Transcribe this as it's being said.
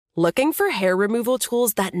Looking for hair removal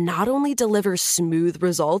tools that not only deliver smooth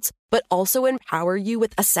results, but also empower you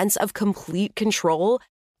with a sense of complete control?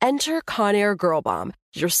 Enter Conair Girl Bomb,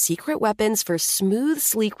 your secret weapons for smooth,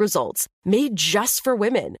 sleek results, made just for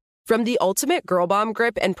women. From the ultimate Girl Bomb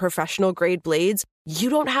grip and professional-grade blades, you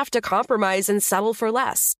don't have to compromise and settle for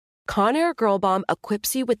less. Conair Girl Bomb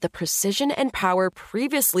equips you with the precision and power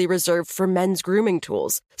previously reserved for men's grooming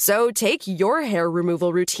tools. So take your hair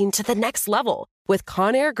removal routine to the next level with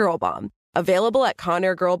Conair Girl Bomb. Available at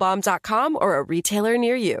ConairGirlBomb.com or a retailer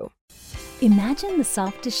near you. Imagine the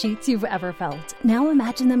softest sheets you've ever felt. Now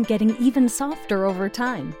imagine them getting even softer over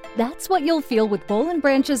time. That's what you'll feel with Boll &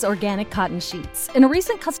 Branch's organic cotton sheets. In a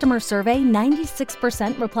recent customer survey,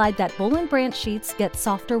 96% replied that Boll & Branch sheets get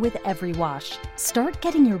softer with every wash. Start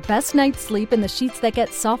getting your best night's sleep in the sheets that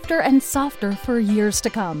get softer and softer for years to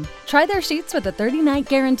come. Try their sheets with a 30-night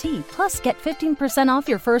guarantee. Plus, get 15% off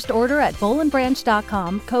your first order at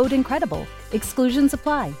bollandbranch.com, code INCREDIBLE. Exclusions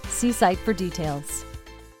apply. See site for details.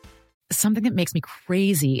 Something that makes me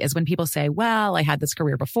crazy is when people say, well, I had this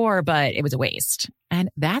career before, but it was a waste. And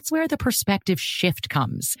that's where the perspective shift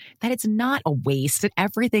comes, that it's not a waste, that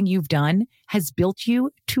everything you've done has built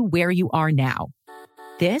you to where you are now.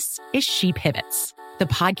 This is She Pivots, the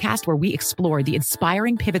podcast where we explore the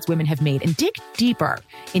inspiring pivots women have made and dig deeper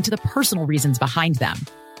into the personal reasons behind them.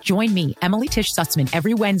 Join me, Emily Tish Sussman,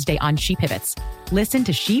 every Wednesday on She Pivots. Listen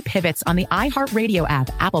to She Pivots on the iHeartRadio app,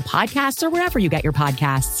 Apple Podcasts, or wherever you get your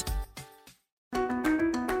podcasts.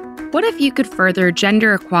 What if you could further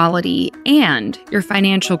gender equality and your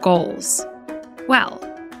financial goals? Well,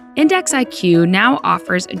 Index IQ now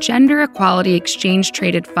offers a gender equality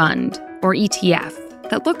exchange-traded fund, or ETF,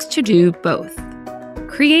 that looks to do both.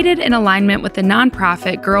 Created in alignment with the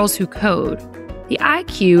nonprofit Girls Who Code, the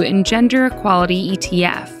IQ and Gender Equality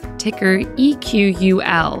ETF, ticker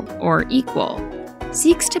EQUL, or Equal,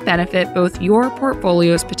 seeks to benefit both your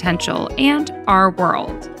portfolio's potential and our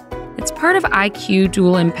world. It's part of IQ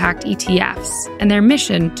Dual Impact ETFs and their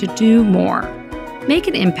mission to do more. Make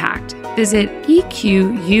an impact. Visit EQULETF.com.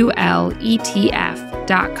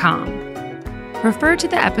 Refer to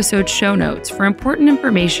the episode show notes for important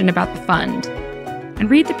information about the fund and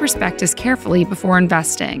read the prospectus carefully before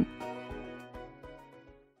investing.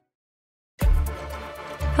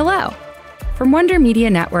 Hello. From Wonder Media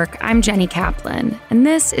Network, I'm Jenny Kaplan, and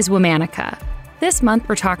this is Womanica. This month,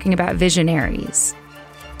 we're talking about visionaries.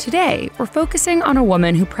 Today, we're focusing on a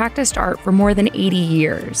woman who practiced art for more than 80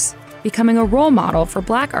 years, becoming a role model for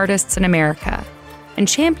Black artists in America, and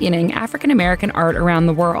championing African American art around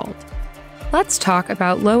the world. Let's talk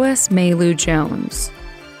about Lois Mailou Jones.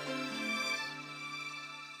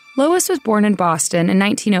 Lois was born in Boston in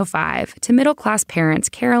 1905 to middle-class parents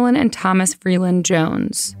Carolyn and Thomas Freeland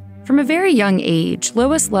Jones. From a very young age,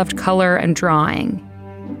 Lois loved color and drawing.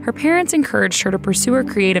 Her parents encouraged her to pursue her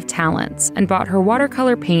creative talents and bought her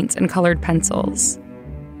watercolor paints and colored pencils.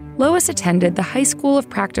 Lois attended the High School of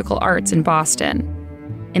Practical Arts in Boston.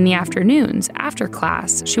 In the afternoons, after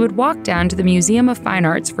class, she would walk down to the Museum of Fine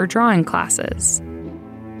Arts for drawing classes.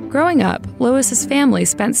 Growing up, Lois's family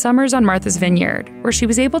spent summers on Martha's Vineyard, where she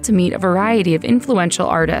was able to meet a variety of influential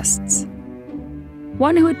artists.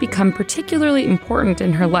 One who had become particularly important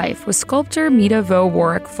in her life was sculptor Meta Vo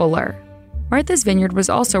Warwick Fuller. Martha's Vineyard was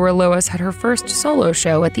also where Lois had her first solo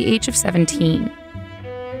show at the age of 17.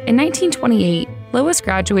 In 1928, Lois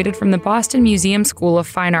graduated from the Boston Museum School of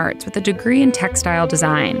Fine Arts with a degree in textile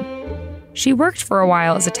design. She worked for a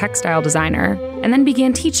while as a textile designer and then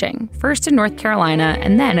began teaching, first in North Carolina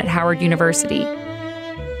and then at Howard University.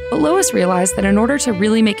 But Lois realized that in order to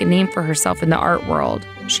really make a name for herself in the art world,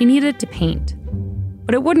 she needed to paint.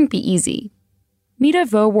 But it wouldn't be easy. Meta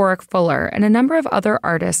Vo Warwick Fuller and a number of other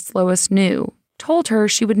artists Lois knew told her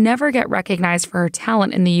she would never get recognized for her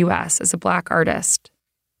talent in the U.S. as a Black artist.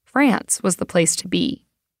 France was the place to be.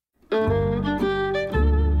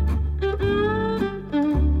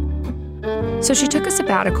 So she took a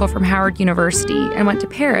sabbatical from Howard University and went to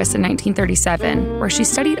Paris in 1937, where she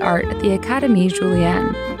studied art at the Académie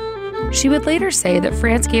Julienne. She would later say that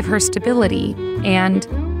France gave her stability and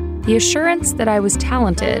the assurance that I was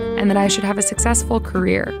talented and that I should have a successful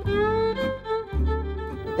career.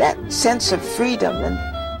 That sense of freedom and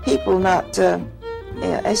people not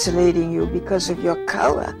isolating you because of your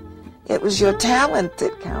color. It was your talent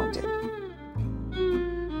that counted.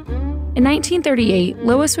 In 1938,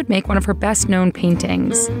 Lois would make one of her best-known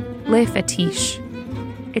paintings, Les Fétiches.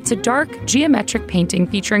 It's a dark, geometric painting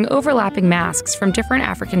featuring overlapping masks from different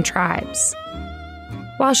African tribes.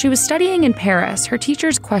 While she was studying in Paris, her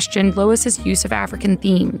teachers questioned Lois's use of African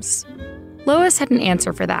themes. Lois had an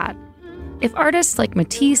answer for that. If artists like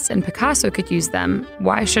Matisse and Picasso could use them,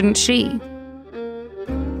 why shouldn't she?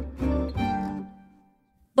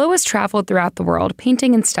 Lois traveled throughout the world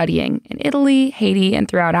painting and studying in Italy, Haiti, and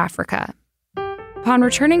throughout Africa. Upon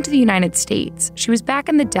returning to the United States, she was back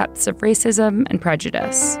in the depths of racism and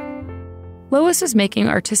prejudice. Lois was making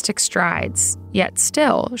artistic strides, yet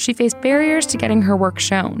still, she faced barriers to getting her work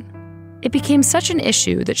shown. It became such an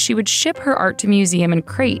issue that she would ship her art to museum in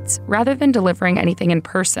crates rather than delivering anything in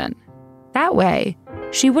person. That way,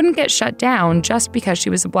 she wouldn't get shut down just because she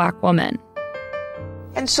was a Black woman.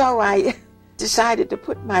 And so I decided to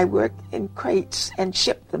put my work in crates and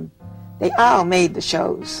ship them. They all made the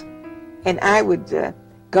shows. And I would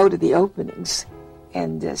go to the openings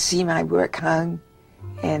and see my work hung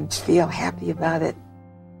and feel happy about it.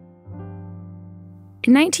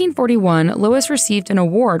 In 1941, Lois received an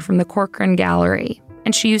award from the Corcoran Gallery,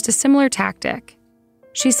 and she used a similar tactic.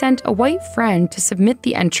 She sent a white friend to submit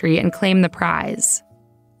the entry and claim the prize.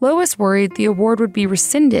 Lois worried the award would be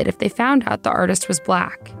rescinded if they found out the artist was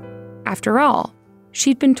Black. After all,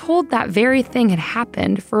 she'd been told that very thing had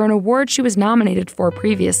happened for an award she was nominated for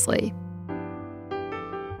previously.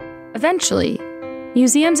 Eventually,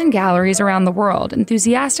 museums and galleries around the world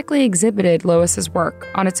enthusiastically exhibited Lois's work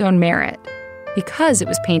on its own merit, because it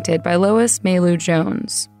was painted by Lois Mailou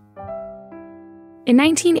Jones. In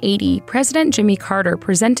 1980, President Jimmy Carter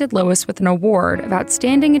presented Lois with an award of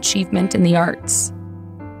Outstanding Achievement in the Arts.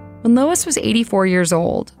 When Lois was 84 years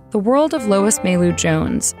old, the World of Lois Mailou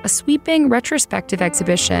Jones, a sweeping retrospective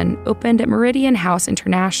exhibition, opened at Meridian House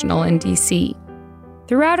International in D.C.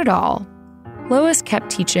 Throughout it all, Lois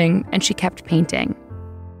kept teaching and she kept painting.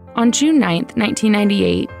 On June 9,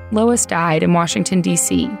 1998, Lois died in Washington,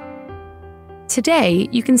 D.C. Today,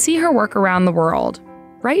 you can see her work around the world,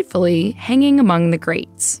 rightfully hanging among the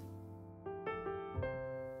greats.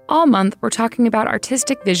 All month, we're talking about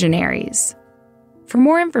artistic visionaries. For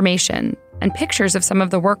more information and pictures of some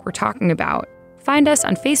of the work we're talking about, find us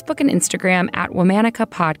on Facebook and Instagram at Womanica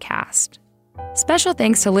Podcast. Special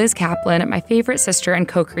thanks to Liz Kaplan, my favorite sister and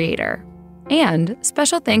co-creator. And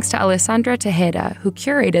special thanks to Alessandra Tejeda, who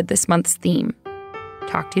curated this month's theme.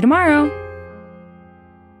 Talk to you tomorrow.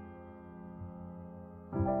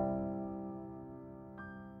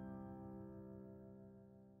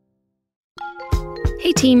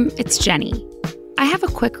 Hey team, it's Jenny. I have a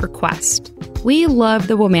quick request. We love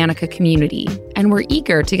the Womanica community, and we're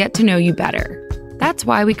eager to get to know you better. That's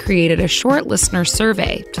why we created a short listener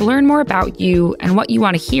survey to learn more about you and what you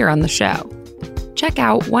want to hear on the show. Check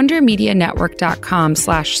out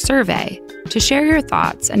wondermedianetwork.com/survey to share your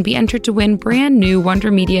thoughts and be entered to win brand new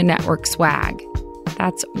Wonder Media Network swag.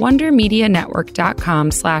 That's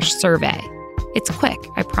wondermedianetwork.com/survey. It's quick,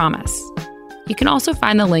 I promise. You can also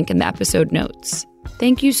find the link in the episode notes.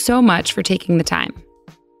 Thank you so much for taking the time.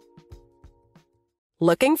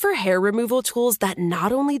 Looking for hair removal tools that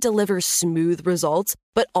not only deliver smooth results,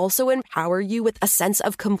 but also empower you with a sense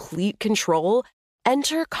of complete control?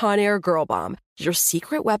 Enter Conair Girl Bomb, your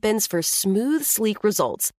secret weapons for smooth, sleek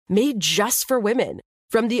results, made just for women.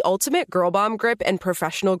 From the ultimate Girl Bomb grip and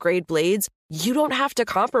professional-grade blades, you don't have to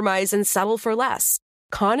compromise and settle for less.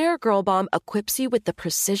 Conair Girl Bomb equips you with the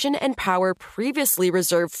precision and power previously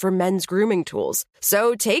reserved for men's grooming tools.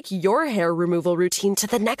 So take your hair removal routine to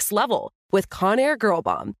the next level with Conair Girl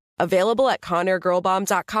Bomb. Available at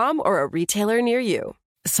ConairGirlBomb.com or a retailer near you.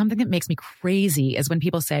 Something that makes me crazy is when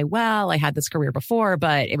people say, well, I had this career before,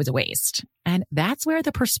 but it was a waste. And that's where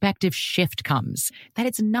the perspective shift comes, that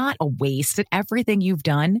it's not a waste, that everything you've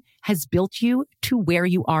done has built you to where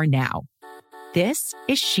you are now. This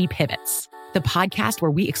is She Pivots, the podcast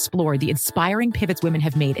where we explore the inspiring pivots women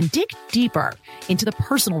have made and dig deeper into the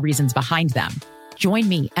personal reasons behind them. Join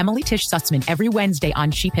me, Emily Tish Sussman, every Wednesday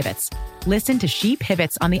on She Pivots. Listen to She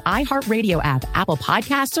Pivots on the iHeartRadio app, Apple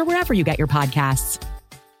Podcasts, or wherever you get your podcasts.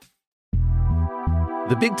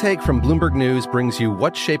 The Big Take from Bloomberg News brings you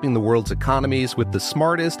what's shaping the world's economies with the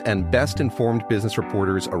smartest and best-informed business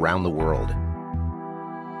reporters around the world.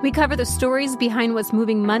 We cover the stories behind what's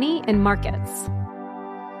moving money and markets,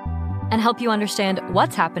 and help you understand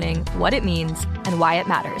what's happening, what it means, and why it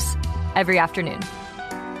matters every afternoon.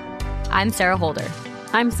 I'm Sarah Holder.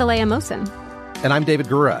 I'm Saleha Mohsin. And I'm David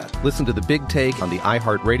Gura. Listen to The Big Take on the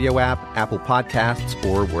iHeartRadio app, Apple Podcasts,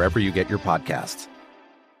 or wherever you get your podcasts.